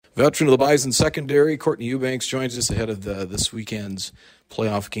Veteran of the Bison secondary, Courtney Eubanks joins us ahead of this weekend's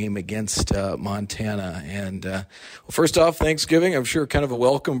playoff game against Montana. And first off, Thanksgiving, I'm sure kind of a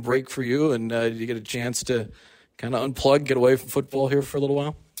welcome break for you, and you get a chance to kind of unplug, get away from football here for a little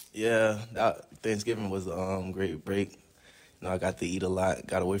while? Yeah, Thanksgiving was a great break. I got to eat a lot,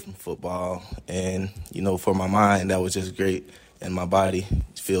 got away from football, and, for my mind, that was just great. And my body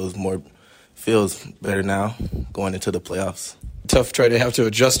feels better now going into the playoffs. Tough try to have to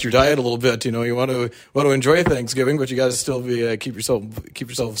adjust your diet a little bit. You want to enjoy Thanksgiving, but you got to still be keep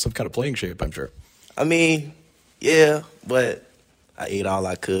yourself some kind of playing shape, I'm sure. I mean, yeah, but I ate all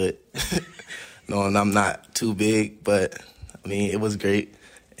I could. Knowing I'm not too big, but I mean, it was great.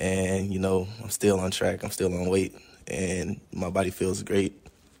 And, I'm still on track. I'm still on weight, and my body feels great.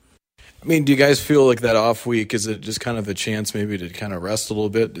 I mean, do you guys feel like that off week, is it just kind of a chance maybe to kind of rest a little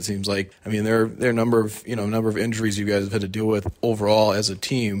bit? It seems like, I mean, there are a number of injuries you guys have had to deal with overall as a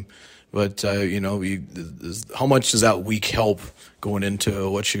team, but how much does that week help going into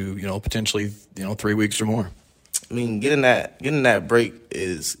what you potentially 3 weeks or more? I mean, getting that break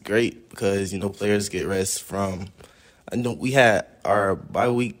is great because players get rest from. I know we had our bye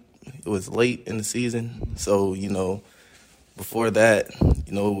week. It was late in the season, so before that,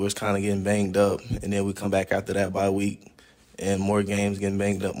 we was kind of getting banged up, and then we come back after that bye week, and more games getting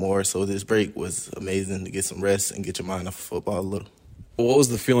banged up more. So this break was amazing to get some rest and get your mind off of football a little. What was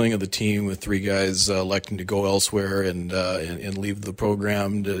the feeling of the team with three guys electing to go elsewhere and leave the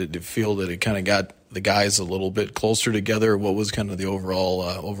program? Did it feel that it kind of got the guys a little bit closer together? What was kind of the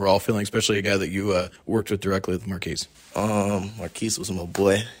overall feeling, especially a guy that you worked with directly with Marquise? Marquise was my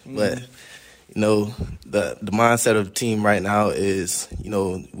boy, but the mindset of the team right now is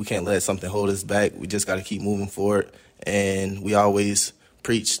we can't let something hold us back. We just got to keep moving forward, and we always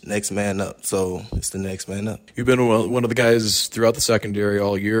preach next man up, so it's the next man up. You've been one of the guys throughout the secondary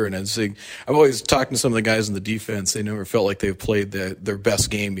all year, and I've always talked to some of the guys in the defense. They never felt like they've played their best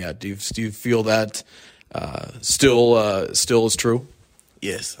game yet. Do you feel that still is true?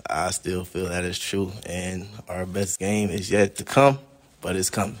 Yes, I still feel that is true, and our best game is yet to come, but it's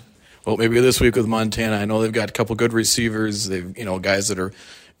coming. Well, maybe this week with Montana, I know they've got a couple good receivers. They've guys that are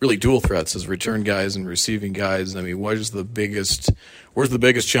really dual threats as return guys and receiving guys. I mean, where's the biggest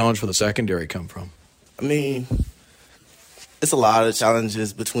challenge for the secondary come from? I mean, it's a lot of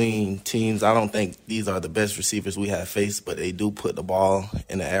challenges between teams. I don't think these are the best receivers we have faced, but they do put the ball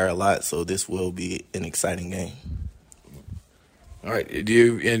in the air a lot, so this will be an exciting game. All right. Do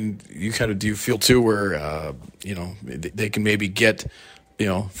you feel too where they can maybe get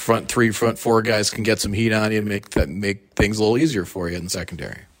front three, front four guys can get some heat on you and make things a little easier for you in the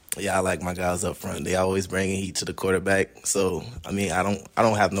secondary? Yeah, I like my guys up front. They always bring heat to the quarterback. So, I mean, I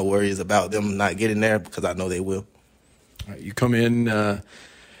don't have no worries about them not getting there because I know they will. All right, you come in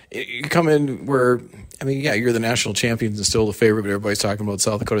where, I mean, yeah, you're the national champions and still the favorite, but everybody's talking about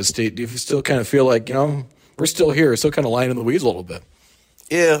South Dakota State. Do you still kind of feel like, we're still here, still kind of lying in the weeds a little bit?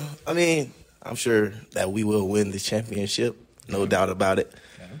 Yeah, I mean, I'm sure that we will win the championship, no doubt about it.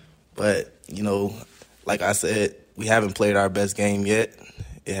 Okay. But, like I said, we haven't played our best game yet.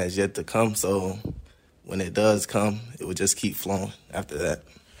 It has yet to come, so when it does come, it will just keep flowing after that.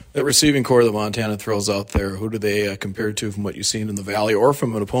 That receiving core that Montana throws out there, who do they compare to from what you've seen in the Valley or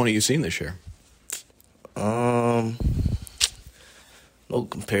from an opponent you've seen this year? No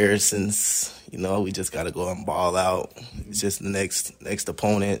comparisons. We just got to go and ball out. It's just the next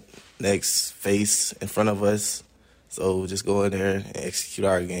opponent, next face in front of us. So just go in there and execute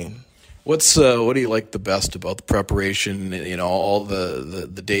our game. What do you like the best about the preparation? All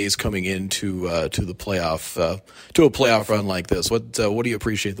the days coming into to the playoff to a playoff run like this. What do you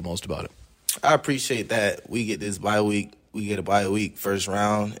appreciate the most about it? I appreciate that we get this bye week. We get a bye week first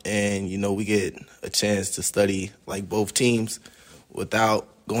round, and we get a chance to study like both teams without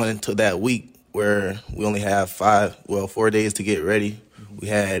going into that week where we only have 4 days to get ready. We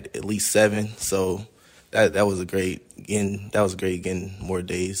had at least 7, so that was great getting more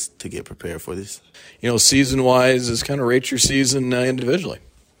days to get prepared for this. Season-wise, just kind of rate your season individually.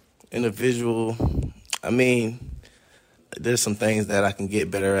 Individual, I mean, there's some things that I can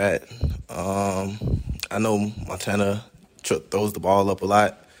get better at. I know Montana throws the ball up a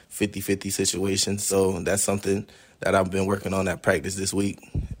lot, 50-50 situations, so that's something that I've been working on at practice this week.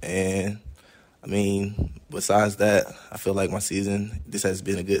 And, I mean, besides that, I feel like this has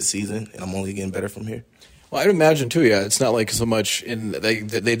been a good season, and I'm only getting better from here. Well, I'd imagine, too, yeah. It's not like so much they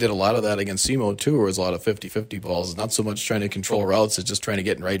did a lot of that against SEMO, too, where it was a lot of 50-50 balls. It's not so much trying to control routes. It's just trying to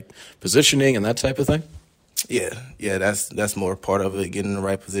get in right positioning and that type of thing? Yeah, that's more part of it, getting in the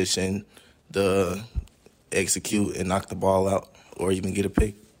right position to execute and knock the ball out or even get a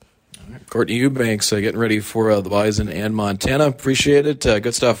pick. Courtney Eubanks getting ready for the Bison and Montana. Appreciate it.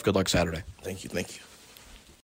 Good stuff. Good luck Saturday. Thank you.